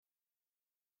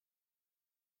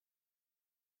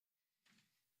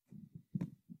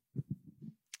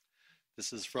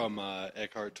This is from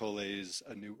Eckhart Tolle's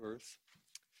A New Earth.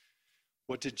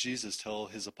 What did Jesus tell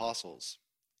his apostles?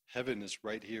 Heaven is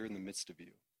right here in the midst of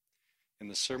you. In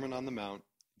the Sermon on the Mount,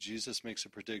 Jesus makes a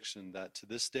prediction that to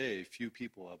this day few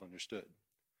people have understood.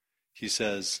 He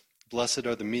says, "Blessed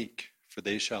are the meek, for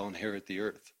they shall inherit the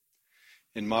earth."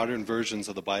 In modern versions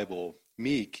of the Bible,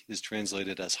 meek is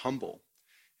translated as humble.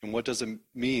 And what does it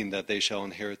mean that they shall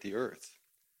inherit the earth?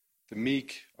 The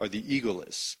meek are the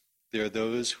egoless. They are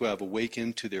those who have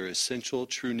awakened to their essential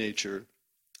true nature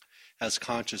as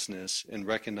consciousness and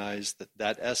recognize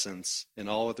that essence in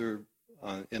all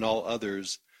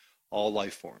others, all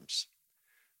life forms.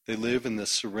 They live in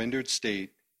this surrendered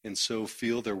state and so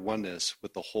feel their oneness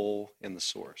with the whole and the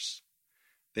source.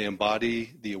 They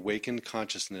embody the awakened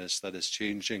consciousness that is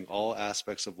changing all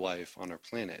aspects of life on our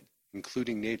planet,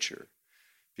 including nature,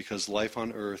 because life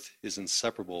on earth is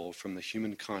inseparable from the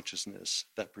human consciousness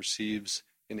that perceives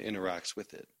and interacts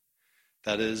with it.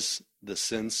 That is the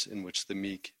sense in which the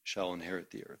meek shall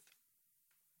inherit the earth.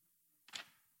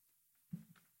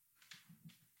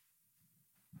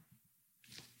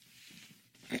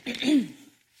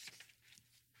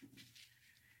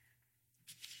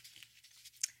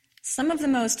 Some of the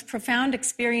most profound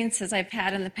experiences I've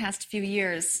had in the past few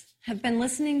years have been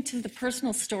listening to the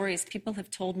personal stories people have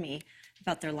told me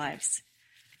about their lives.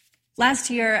 Last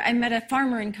year, I met a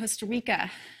farmer in Costa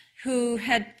Rica who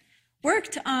had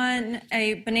worked on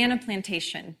a banana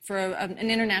plantation for an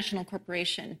international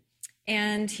corporation.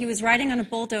 And he was riding on a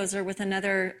bulldozer with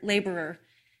another laborer.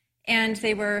 And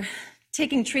they were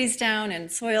taking trees down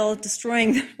and soil,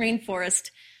 destroying the rainforest,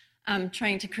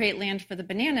 trying to create land for the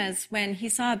bananas, when he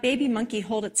saw a baby monkey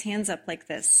hold its hands up like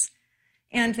this.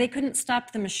 And they couldn't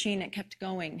stop the machine, it kept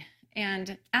going.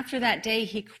 And after that day,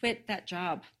 he quit that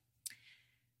job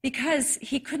because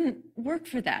he couldn't work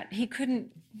for that. He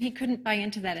couldn't buy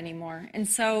into that anymore. And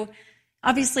so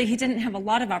obviously he didn't have a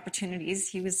lot of opportunities.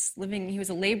 He was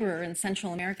a laborer in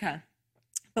Central America.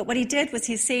 But what he did was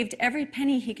he saved every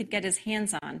penny he could get his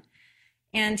hands on.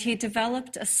 And he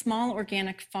developed a small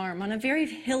organic farm on a very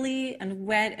hilly and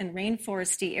wet and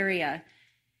rainforesty area.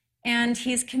 And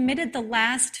he's committed the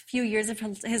last few years of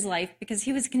his life, because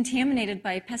he was contaminated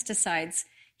by pesticides,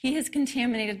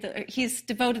 he's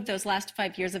devoted those last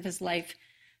 5 years of his life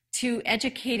to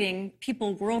educating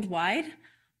people worldwide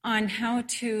on how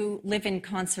to live in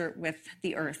concert with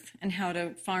the earth and how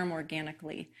to farm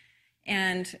organically.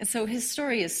 And so his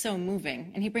story is so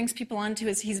moving. And he brings people onto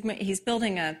he's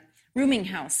building a rooming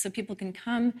house so people can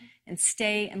come and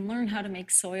stay and learn how to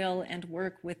make soil and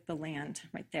work with the land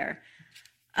right there.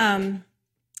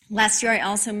 Last year, I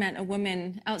also met a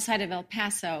woman outside of El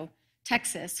Paso,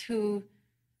 Texas, who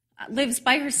lives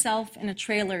by herself in a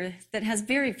trailer that has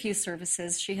very few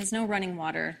services. She has no running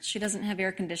water. She doesn't have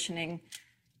air conditioning.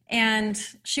 And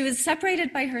she was separated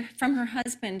from her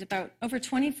husband about over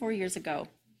 24 years ago.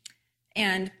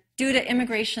 And due to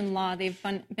immigration law, they've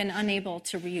been unable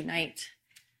to reunite.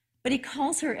 But he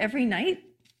calls her every night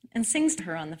and sings to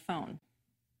her on the phone.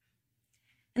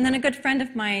 And then a good friend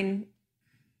of mine,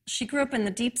 she grew up in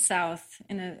the Deep South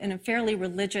in a fairly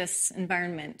religious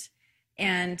environment,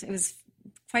 and it was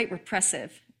quite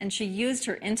repressive. And she used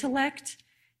her intellect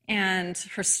and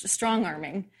her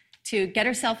strong-arming to get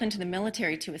herself into the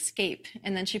military to escape.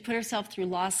 And then she put herself through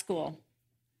law school.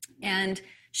 And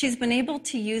she's been able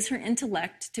to use her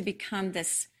intellect to become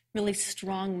this really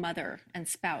strong mother and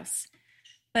spouse.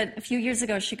 But a few years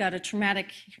ago, she got a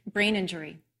traumatic brain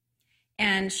injury.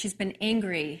 And she's been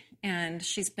angry, and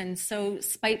she's been so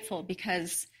spiteful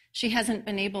because she hasn't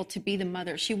been able to be the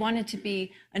mother. She wanted to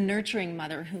be a nurturing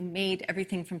mother who made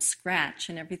everything from scratch,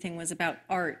 and everything was about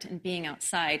art and being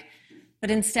outside.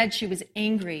 But instead, she was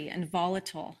angry and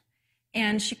volatile.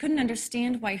 And she couldn't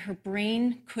understand why her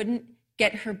brain couldn't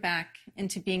get her back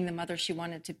into being the mother she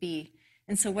wanted to be.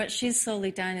 And so what she's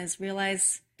slowly done is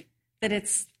realize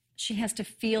that she has to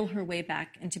feel her way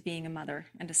back into being a mother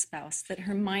and a spouse, that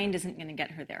her mind isn't going to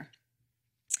get her there.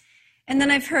 And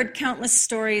then I've heard countless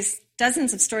stories,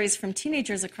 dozens of stories from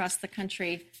teenagers across the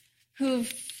country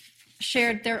who've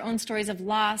shared their own stories of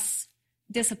loss,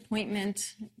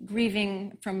 disappointment,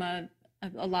 grieving from a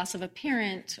loss of a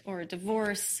parent or a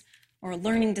divorce or a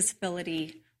learning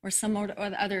disability or some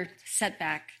other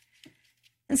setback.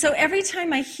 And so every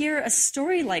time I hear a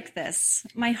story like this,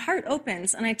 my heart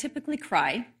opens and I typically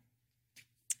cry.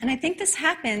 And I think this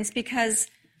happens because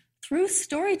through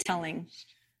storytelling,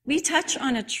 we touch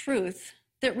on a truth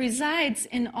that resides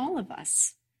in all of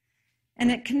us,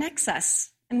 and it connects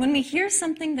us. And when we hear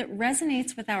something that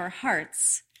resonates with our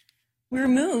hearts, we're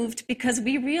moved because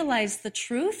we realize the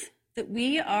truth that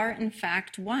we are, in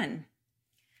fact, one.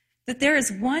 that there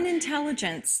is one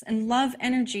intelligence and love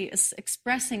energy is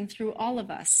expressing through all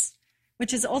of us,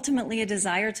 which is ultimately a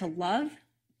desire to love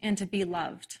and to be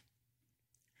loved.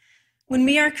 When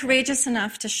we are courageous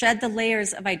enough to shed the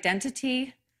layers of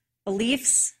identity,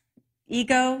 beliefs,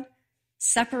 ego,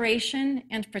 separation,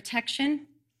 and protection,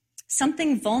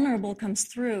 something vulnerable comes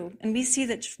through, and we see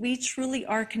that we truly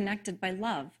are connected by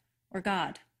love or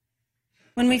God.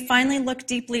 When we finally look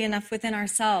deeply enough within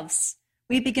ourselves,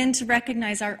 we begin to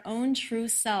recognize our own true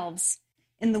selves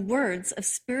in the words of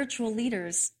spiritual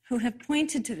leaders who have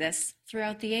pointed to this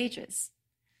throughout the ages.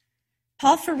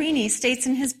 Paul Ferrini states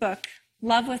in his book,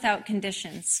 Love Without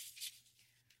Conditions,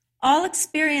 all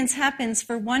experience happens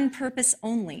for one purpose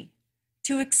only,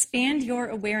 to expand your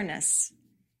awareness.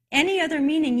 Any other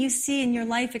meaning you see in your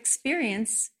life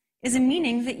experience is a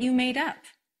meaning that you made up.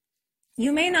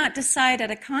 You may not decide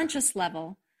at a conscious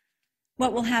level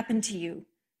what will happen to you,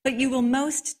 but you will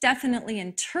most definitely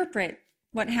interpret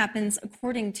what happens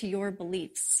according to your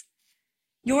beliefs.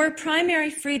 Your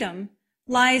primary freedom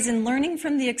lies in learning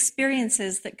from the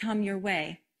experiences that come your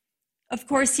way. Of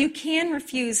course, you can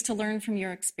refuse to learn from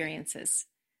your experiences,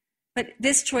 but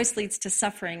this choice leads to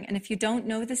suffering, and if you don't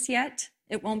know this yet,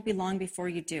 it won't be long before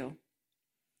you do.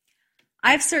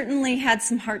 I've certainly had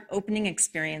some heart-opening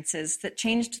experiences that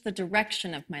changed the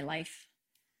direction of my life,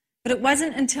 but it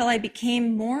wasn't until I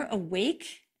became more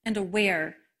awake and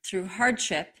aware through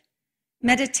hardship,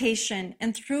 meditation,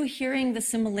 and through hearing the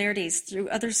similarities through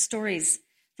other stories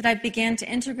that I began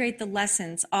to integrate the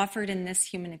lessons offered in this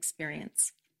human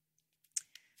experience.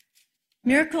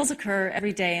 Miracles occur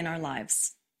every day in our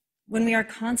lives. When we are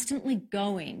constantly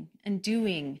going and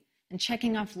doing and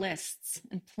checking off lists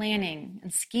and planning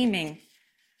and scheming,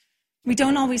 we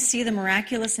don't always see the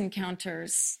miraculous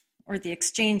encounters or the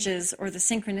exchanges or the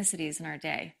synchronicities in our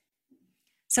day.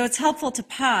 So it's helpful to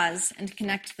pause and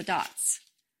connect the dots.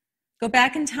 Go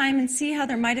back in time and see how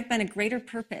there might have been a greater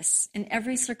purpose in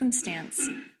every circumstance,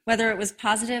 whether it was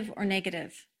positive or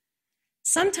negative.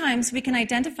 Sometimes we can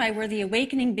identify where the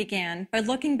awakening began by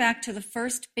looking back to the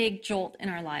first big jolt in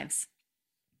our lives.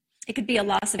 It could be a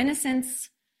loss of innocence,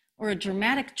 or a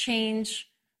dramatic change,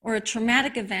 or a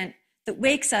traumatic event that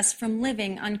wakes us from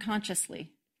living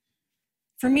unconsciously.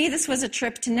 For me, this was a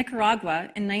trip to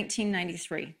Nicaragua in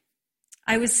 1993.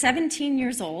 I was 17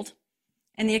 years old,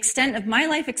 and the extent of my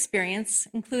life experience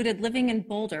included living in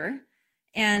Boulder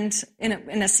and in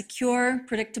a secure,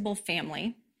 predictable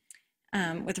family,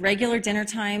 with regular dinner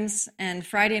times and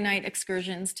Friday night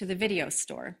excursions to the video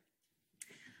store.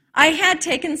 I had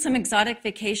taken some exotic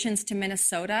vacations to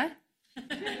Minnesota,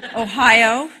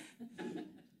 Ohio,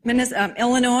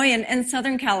 Illinois, and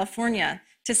Southern California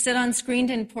to sit on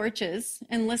screened-in porches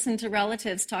and listen to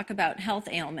relatives talk about health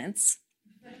ailments.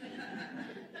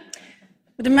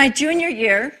 But in my junior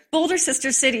year, Boulder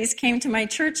Sister Cities came to my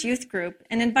church youth group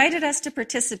and invited us to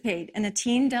participate in a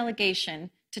teen delegation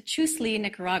to Chusli,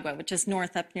 Nicaragua, which is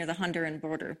north up near the Honduran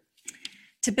border,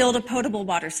 to build a potable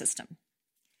water system.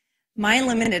 My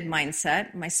limited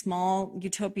mindset, my small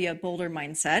utopia Boulder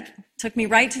mindset, took me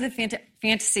right to the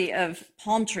fantasy of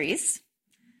palm trees,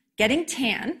 getting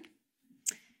tan,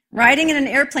 riding in an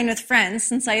airplane with friends,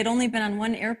 since I had only been on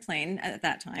one airplane at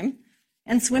that time,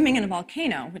 and swimming in a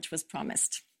volcano, which was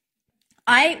promised.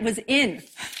 I was in.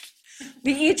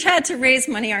 We each had to raise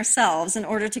money ourselves in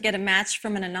order to get a match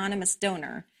from an anonymous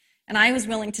donor, and I was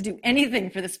willing to do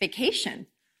anything for this vacation.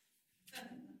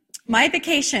 My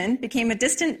vacation became a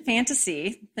distant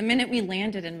fantasy the minute we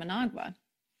landed in Managua.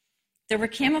 There were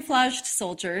camouflaged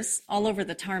soldiers all over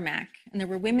the tarmac, and there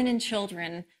were women and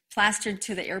children plastered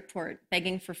to the airport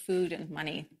begging for food and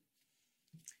money.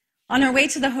 On our way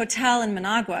to the hotel in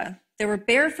Managua, there were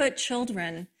barefoot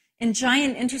children in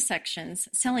giant intersections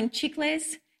selling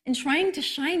chicles and trying to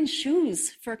shine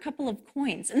shoes for a couple of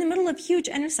coins in the middle of huge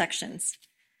intersections.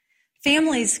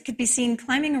 Families could be seen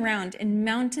climbing around in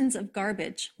mountains of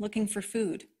garbage looking for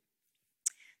food.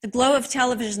 The glow of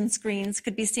television screens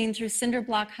could be seen through cinder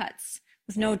block huts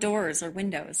with no doors or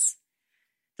windows.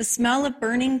 The smell of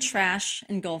burning trash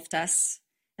engulfed us,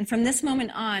 and from this moment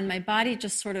on, my body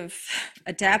just sort of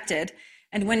adapted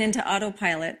and went into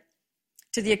autopilot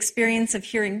to the experience of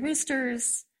hearing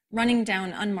roosters, running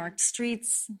down unmarked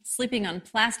streets, sleeping on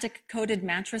plastic-coated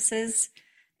mattresses,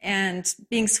 and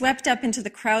being swept up into the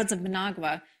crowds of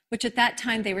Managua, which at that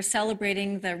time they were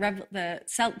celebrating the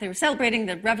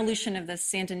revolution of the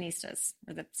Sandinistas,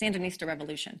 or the Sandinista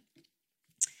revolution.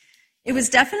 It was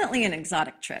definitely an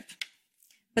exotic trip,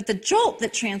 but the jolt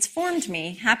that transformed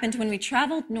me happened when we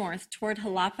traveled north toward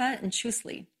Jalapa and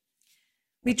Chusli.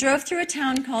 We drove through a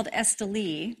town called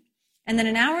Esteli, and then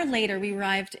an hour later we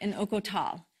arrived in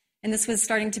Ocotal, and this was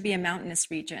starting to be a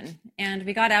mountainous region. And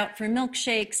we got out for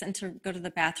milkshakes and to go to the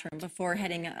bathroom before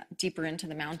heading deeper into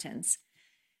the mountains.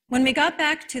 When we got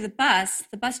back to the bus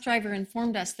driver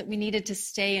informed us that we needed to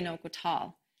stay in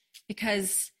Ocotal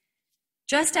because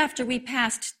just after we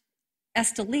passed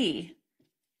Esteli,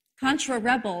 Contra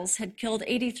rebels had killed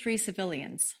 83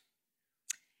 civilians.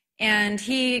 And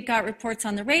he got reports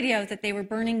on the radio that they were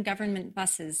burning government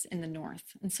buses in the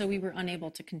north. And so we were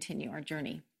unable to continue our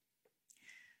journey.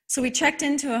 So we checked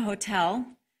into a hotel,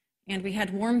 and we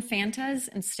had warm Fantas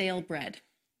and stale bread.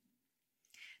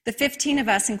 The 15 of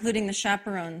us, including the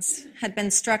chaperones, had been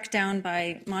struck down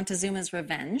by Montezuma's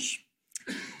revenge.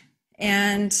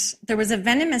 And there was a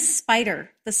venomous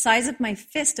spider the size of my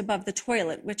fist above the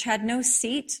toilet, which had no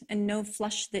seat and no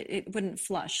flush, that it wouldn't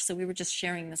flush. So we were just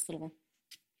sharing this little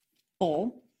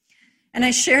bowl. And I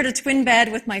shared a twin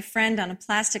bed with my friend on a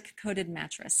plastic-coated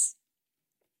mattress.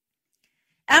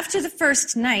 After the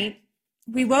first night,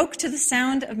 we woke to the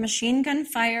sound of machine gun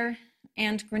fire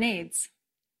and grenades.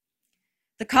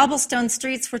 The cobblestone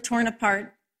streets were torn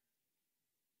apart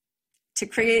to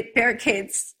create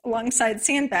barricades alongside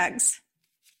sandbags.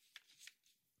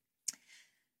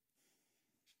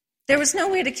 There was no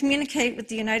way to communicate with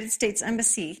the United States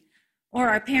Embassy or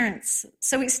our parents,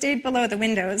 so we stayed below the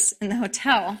windows in the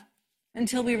hotel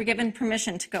until we were given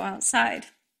permission to go outside.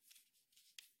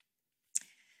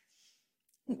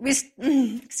 We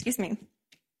stayed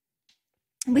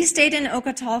in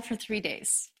Ocotal for 3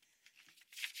 days.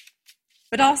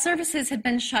 But all services had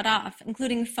been shut off,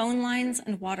 including phone lines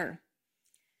and water.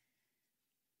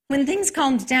 When things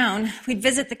calmed down, we'd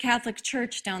visit the Catholic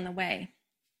Church down the way.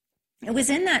 It was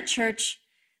in that church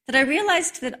that I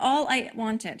realized that all I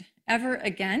wanted ever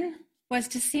again was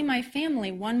to see my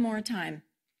family one more time.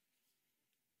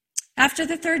 After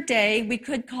the third day, we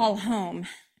could call home,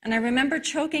 and I remember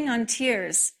choking on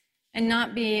tears and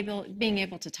not being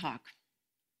able to talk.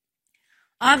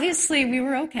 Obviously, we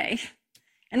were okay,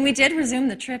 and we did resume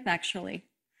the trip, actually.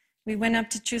 We went up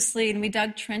to Chusli and we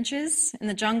dug trenches in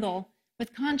the jungle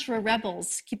with Contra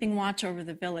rebels keeping watch over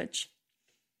the village.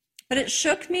 But it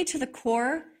shook me to the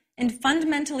core and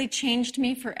fundamentally changed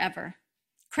me forever,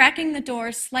 cracking the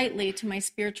door slightly to my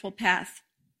spiritual path.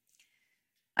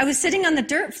 I was sitting on the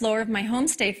dirt floor of my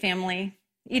homestay family,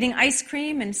 eating ice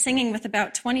cream and singing with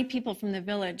about 20 people from the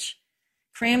village,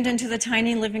 crammed into the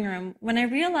tiny living room, when I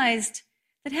realized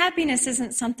that happiness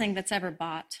isn't something that's ever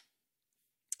bought.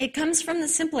 It comes from the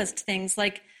simplest things,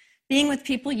 like being with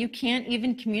people you can't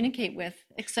even communicate with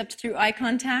except through eye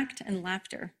contact and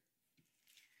laughter.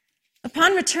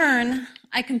 Upon return,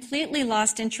 I completely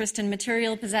lost interest in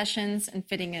material possessions and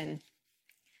fitting in.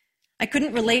 I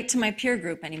couldn't relate to my peer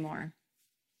group anymore.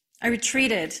 I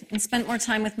retreated and spent more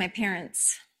time with my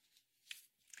parents.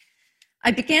 I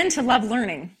began to love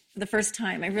learning for the first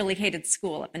time. I really hated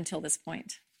school up until this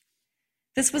point.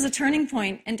 This was a turning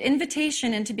point and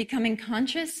invitation into becoming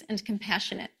conscious and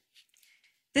compassionate.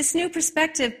 This new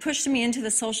perspective pushed me into the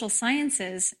social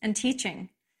sciences and teaching.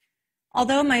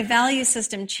 Although my value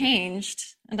system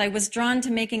changed and I was drawn to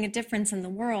making a difference in the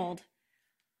world,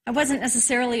 I wasn't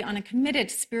necessarily on a committed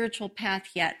spiritual path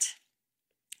yet.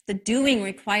 The doing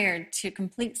required to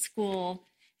complete school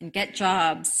and get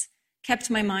jobs kept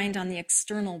my mind on the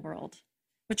external world,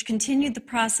 which continued the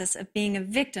process of being a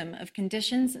victim of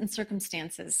conditions and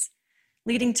circumstances,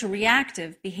 leading to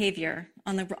reactive behavior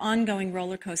on the ongoing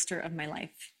roller coaster of my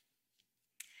life.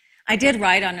 I did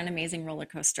ride on an amazing roller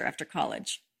coaster after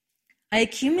college. I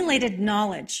accumulated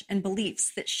knowledge and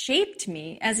beliefs that shaped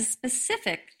me as a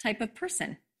specific type of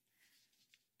person,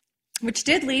 which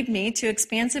did lead me to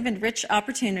expansive and rich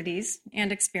opportunities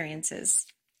and experiences.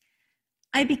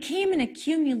 I became an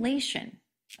accumulation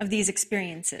of these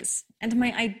experiences, and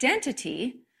my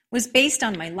identity was based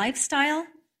on my lifestyle,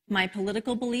 my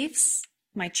political beliefs,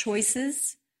 my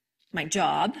choices, my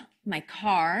job, my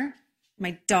car,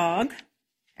 my dog,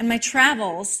 and my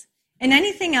travels, and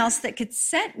anything else that could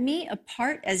set me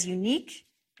apart as unique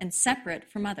and separate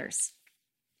from others.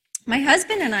 My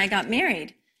husband and I got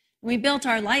married. We built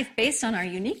our life based on our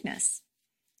uniqueness.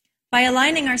 By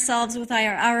aligning ourselves with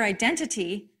our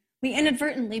identity, we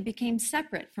inadvertently became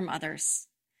separate from others.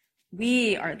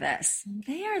 We are this,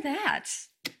 they are that.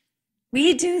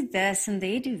 We do this and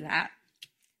they do that.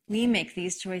 We make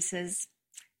these choices,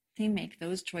 they make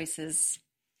those choices.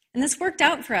 And this worked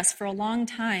out for us for a long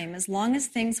time, as long as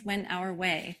things went our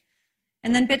way.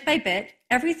 And then bit by bit,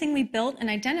 everything we built and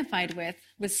identified with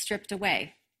was stripped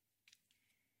away.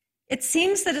 It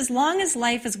seems that as long as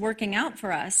life is working out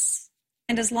for us,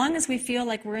 and as long as we feel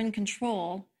like we're in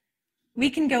control, we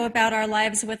can go about our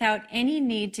lives without any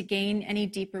need to gain any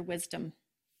deeper wisdom.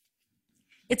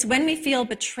 It's when we feel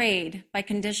betrayed by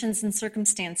conditions and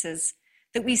circumstances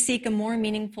that we seek a more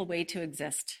meaningful way to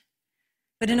exist.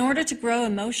 But in order to grow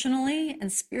emotionally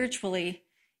and spiritually,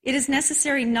 it is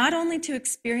necessary not only to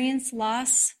experience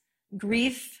loss,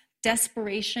 grief,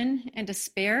 desperation, and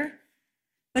despair,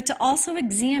 but to also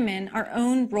examine our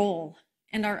own role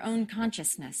and our own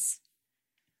consciousness.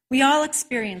 We all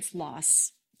experience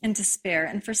loss and despair,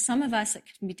 and for some of us, it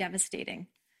can be devastating.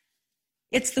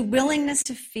 It's the willingness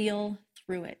to feel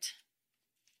through it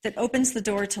that opens the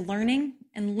door to learning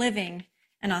and living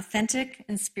an authentic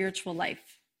and spiritual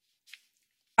life.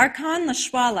 Arkan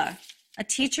Lashwala, a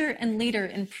teacher and leader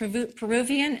in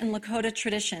Peruvian and Lakota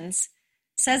traditions,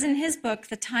 says in his book,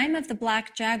 The Time of the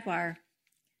Black Jaguar,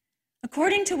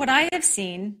 according to what I have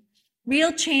seen,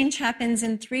 real change happens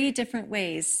in 3 different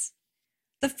ways.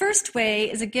 The first way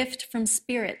is a gift from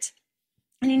Spirit,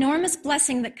 an enormous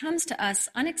blessing that comes to us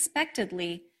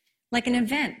unexpectedly, like an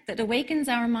event that awakens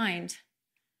our mind.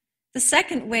 The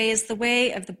second way is the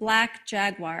way of the black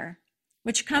jaguar,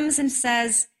 which comes and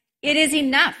says, "It is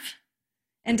enough,"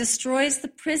 and destroys the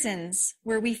prisons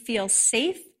where we feel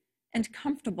safe and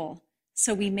comfortable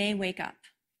so we may wake up.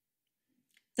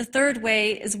 The third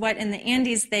way is what in the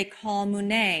Andes they call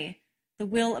Mune, the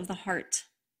will of the heart.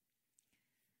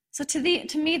 So to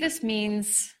me, this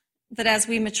means that as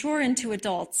we mature into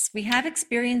adults, we have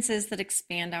experiences that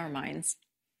expand our minds,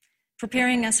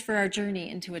 preparing us for our journey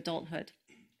into adulthood.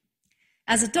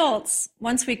 As adults,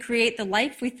 once we create the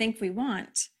life we think we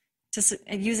want,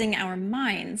 using our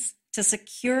minds to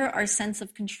secure our sense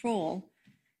of control,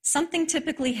 something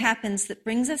typically happens that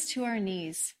brings us to our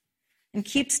knees and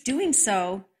keeps doing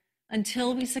so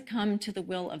until we succumb to the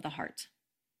will of the heart.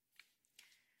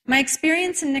 My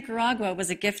experience in Nicaragua was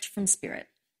a gift from Spirit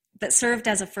that served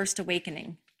as a first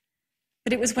awakening.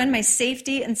 But it was when my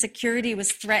safety and security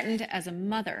was threatened as a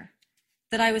mother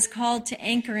that I was called to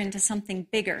anchor into something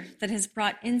bigger that has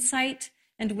brought insight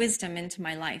and wisdom into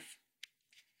my life.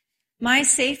 My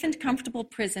safe and comfortable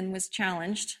prison was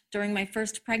challenged during my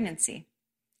first pregnancy.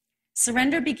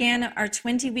 Surrender began our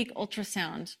 20-week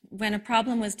ultrasound when a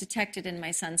problem was detected in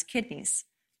my son's kidneys.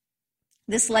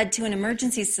 This led to an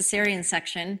emergency cesarean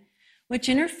section, which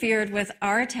interfered with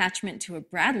our attachment to a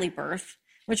Bradley birth,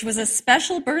 which was a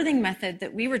special birthing method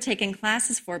that we were taking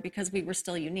classes for because we were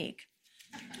still unique.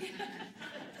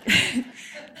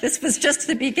 This was just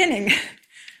the beginning.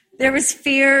 There was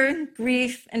fear,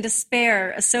 grief, and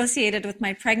despair associated with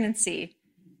my pregnancy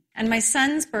and my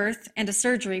son's birth and a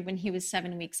surgery when he was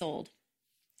 7 weeks old.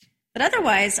 But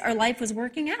otherwise, our life was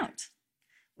working out.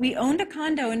 We owned a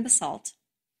condo in Basalt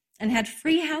and had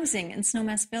free housing in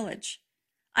Snowmass Village.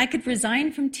 I could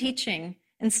resign from teaching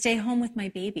and stay home with my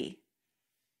baby.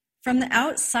 From the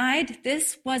outside,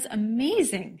 this was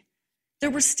amazing. There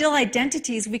were still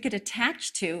identities we could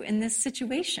attach to in this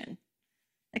situation.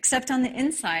 Except on the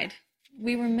inside,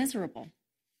 we were miserable.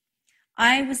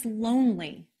 I was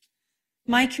lonely.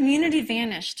 My community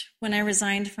vanished when I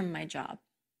resigned from my job.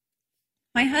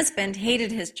 My husband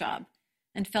hated his job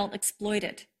and felt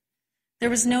exploited. There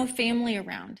was no family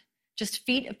around, just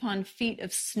feet upon feet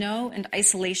of snow and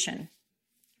isolation.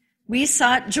 We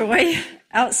sought joy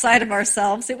outside of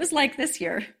ourselves. It was like this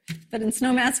year, but in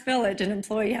Snowmass Village in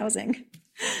employee housing.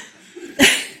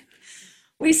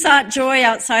 We sought joy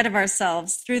outside of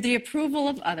ourselves through the approval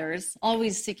of others,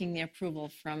 always seeking the approval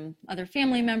from other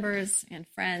family members and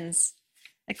friends,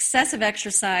 excessive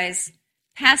exercise,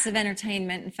 passive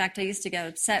entertainment. In fact, I used to get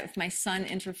upset if my son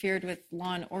interfered with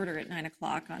Law and Order at 9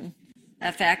 o'clock on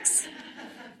FX.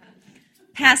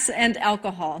 And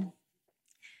alcohol.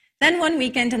 Then one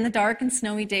weekend in the dark and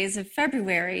snowy days of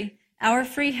February, our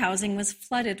free housing was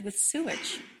flooded with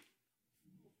sewage.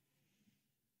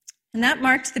 And that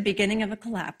marked the beginning of a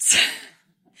collapse.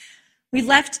 We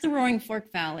left the Roaring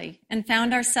Fork Valley and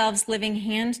found ourselves living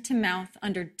hand to mouth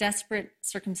under desperate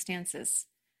circumstances.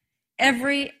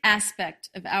 Every aspect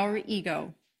of our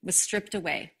ego was stripped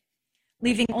away,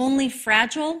 leaving only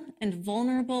fragile and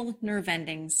vulnerable nerve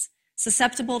endings,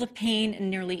 susceptible to pain in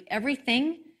nearly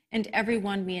everything and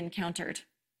everyone we encountered.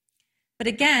 But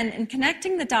again, in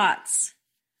connecting the dots,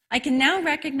 I can now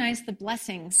recognize the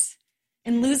blessings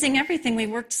in losing everything we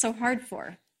worked so hard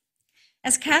for.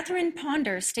 As Catherine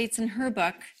Ponder states in her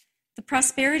book, The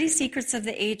Prosperity Secrets of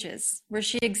the Ages, where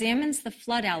she examines the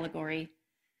flood allegory,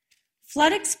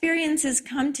 flood experiences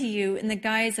come to you in the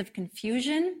guise of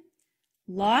confusion,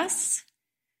 loss,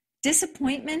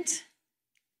 disappointment,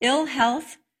 ill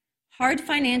health, hard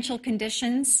financial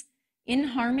conditions,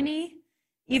 inharmony,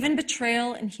 even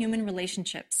betrayal in human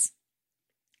relationships.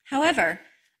 However,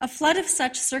 a flood of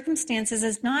such circumstances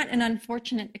is not an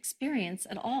unfortunate experience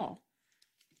at all.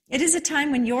 It is a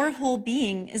time when your whole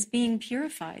being is being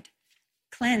purified,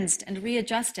 cleansed, and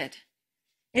readjusted.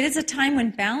 It is a time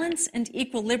when balance and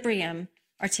equilibrium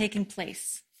are taking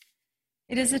place.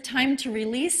 It is a time to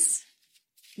release,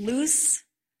 loose,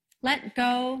 let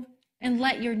go, and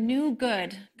let your new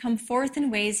good come forth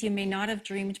in ways you may not have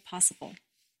dreamed possible.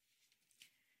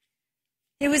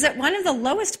 It was at one of the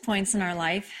lowest points in our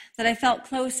life that I felt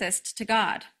closest to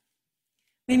God.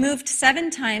 We moved 7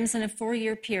 times in a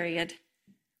 4-year period.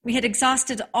 We had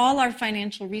exhausted all our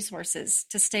financial resources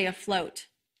to stay afloat.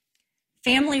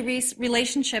 Family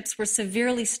relationships were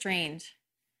severely strained,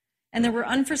 and there were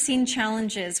unforeseen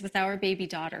challenges with our baby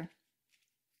daughter.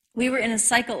 We were in a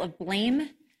cycle of blame,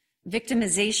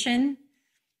 victimization,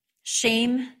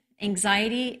 shame,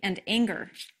 anxiety, and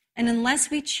anger. And unless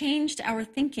we changed our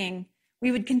thinking,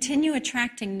 we would continue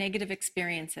attracting negative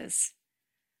experiences.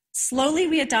 Slowly,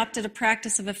 we adopted a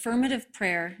practice of affirmative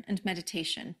prayer and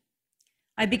meditation.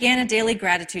 I began a daily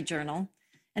gratitude journal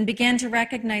and began to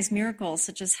recognize miracles,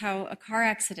 such as how a car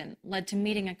accident led to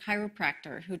meeting a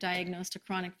chiropractor who diagnosed a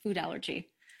chronic food allergy,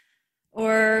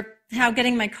 or how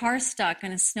getting my car stuck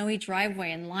in a snowy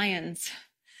driveway in Lyons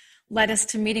led us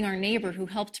to meeting our neighbor who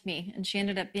helped me, and she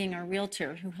ended up being our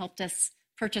realtor who helped us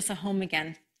purchase a home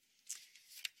again.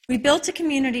 We built a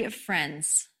community of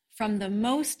friends from the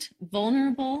most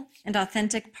vulnerable and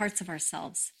authentic parts of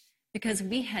ourselves because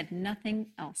we had nothing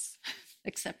else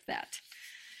except that.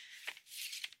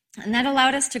 And that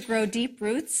allowed us to grow deep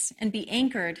roots and be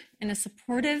anchored in a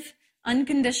supportive,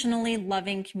 unconditionally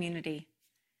loving community.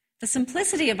 The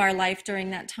simplicity of our life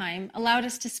during that time allowed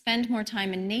us to spend more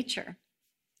time in nature.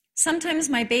 Sometimes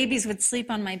my babies would sleep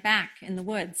on my back in the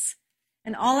woods,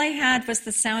 and all I had was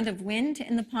the sound of wind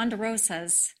in the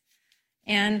ponderosas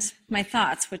and my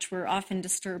thoughts, which were often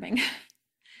disturbing.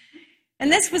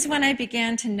 And this was when I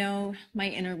began to know my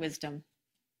inner wisdom.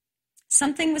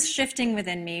 Something was shifting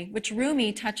within me, which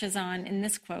Rumi touches on in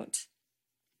this quote.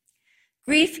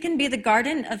 Grief can be the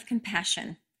garden of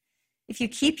compassion. If you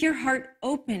keep your heart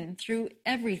open through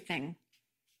everything,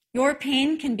 your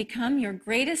pain can become your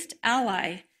greatest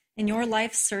ally in your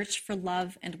life's search for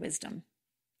love and wisdom.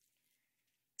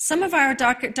 Some of our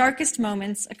darkest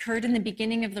moments occurred in the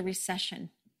beginning of the recession.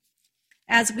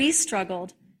 As we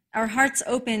struggled, our hearts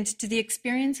opened to the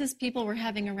experiences people were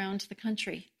having around the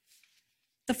country.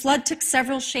 The flood took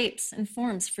several shapes and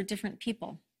forms for different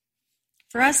people.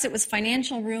 For us, it was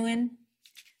financial ruin,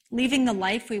 leaving the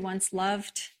life we once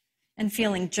loved, and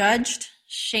feeling judged,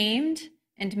 shamed,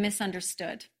 and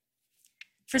misunderstood.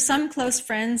 For some close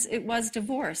friends, it was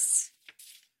divorce.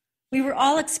 We were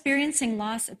all experiencing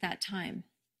loss at that time.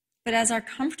 But as our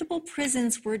comfortable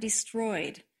prisons were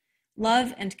destroyed,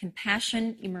 love and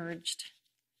compassion emerged.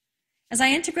 As I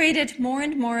integrated more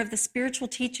and more of the spiritual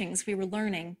teachings we were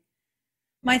learning,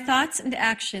 my thoughts and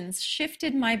actions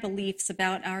shifted my beliefs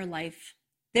about our life,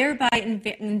 thereby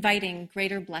inviting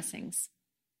greater blessings.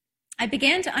 I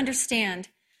began to understand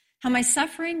how my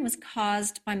suffering was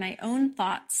caused by my own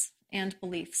thoughts and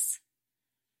beliefs.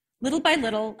 Little by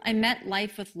little, I met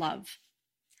life with love.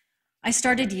 I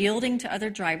started yielding to other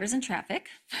drivers in traffic.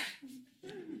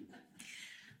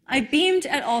 I beamed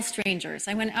at all strangers.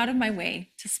 I went out of my way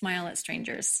to smile at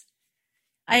strangers.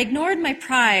 I ignored my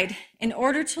pride in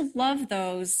order to love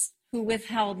those who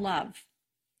withheld love,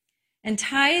 and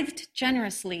tithed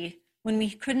generously when we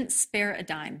couldn't spare a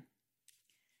dime.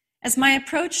 As my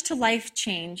approach to life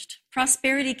changed,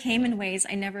 prosperity came in ways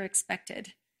I never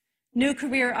expected. New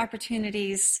career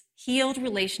opportunities, healed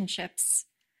relationships,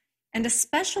 and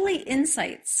especially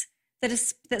insights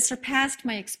that surpassed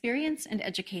my experience and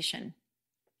education.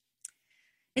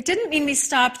 It didn't mean we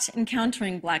stopped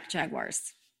encountering black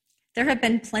jaguars. There have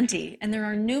been plenty, and there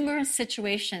are numerous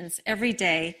situations every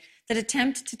day that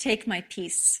attempt to take my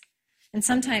peace, and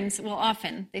sometimes, well,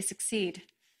 often, they succeed.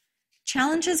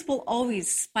 Challenges will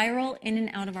always spiral in and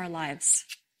out of our lives,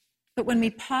 but when we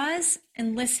pause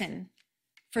and listen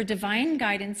for divine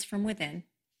guidance from within,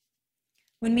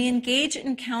 when we engage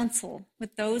in counsel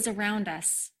with those around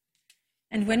us,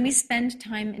 and when we spend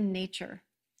time in nature,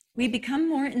 we become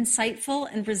more insightful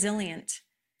and resilient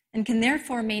and can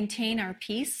therefore maintain our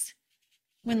peace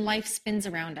when life spins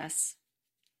around us.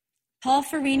 Paul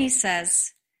Ferrini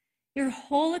says, "Your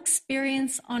whole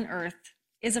experience on earth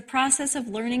is a process of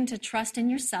learning to trust in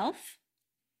yourself,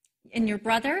 in your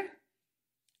brother,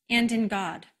 and in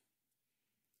God.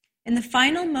 In the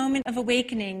final moment of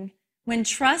awakening, when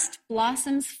trust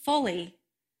blossoms fully,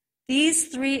 these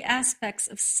 3 aspects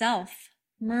of self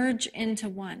merge into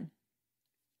one.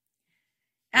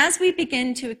 As we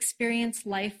begin to experience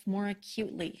life more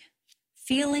acutely,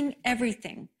 feeling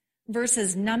everything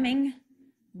versus numbing,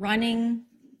 running,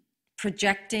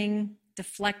 projecting,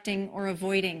 deflecting, or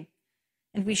avoiding,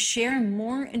 and we share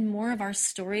more and more of our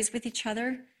stories with each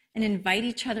other and invite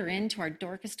each other into our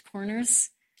darkest corners,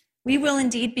 we will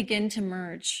indeed begin to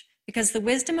merge, because the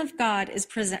wisdom of God is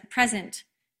present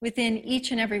within each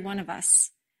and every one of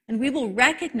us, and we will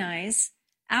recognize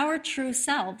our true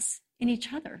selves in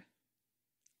each other.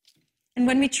 And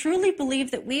when we truly believe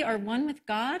that we are one with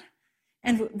God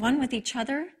and one with each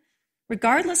other,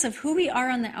 regardless of who we are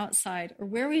on the outside or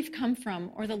where we've come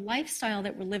from or the lifestyle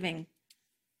that we're living,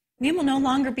 we will no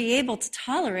longer be able to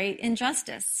tolerate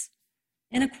injustice,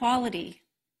 inequality,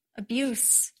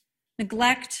 abuse,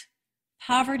 neglect,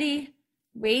 poverty,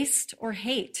 waste, or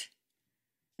hate.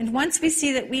 And once we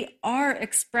see that we are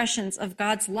expressions of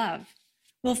God's love,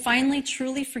 we'll finally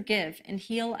truly forgive and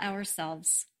heal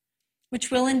ourselves, which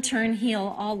will in turn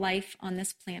heal all life on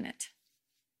this planet.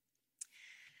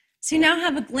 So you now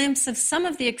have a glimpse of some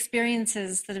of the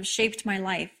experiences that have shaped my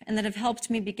life and that have helped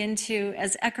me begin to,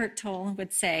 as Eckhart Tolle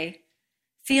would say,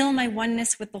 feel my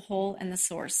oneness with the whole and the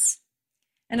source.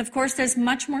 And of course, there's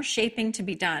much more shaping to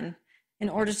be done in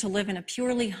order to live in a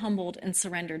purely humbled and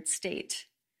surrendered state.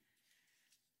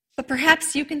 But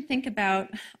perhaps you can think about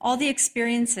all the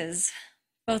experiences,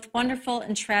 both wonderful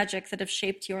and tragic, that have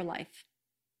shaped your life.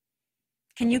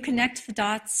 Can you connect the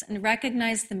dots and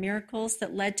recognize the miracles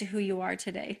that led to who you are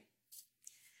today?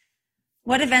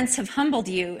 What events have humbled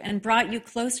you and brought you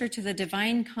closer to the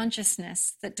divine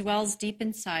consciousness that dwells deep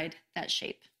inside that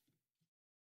shape?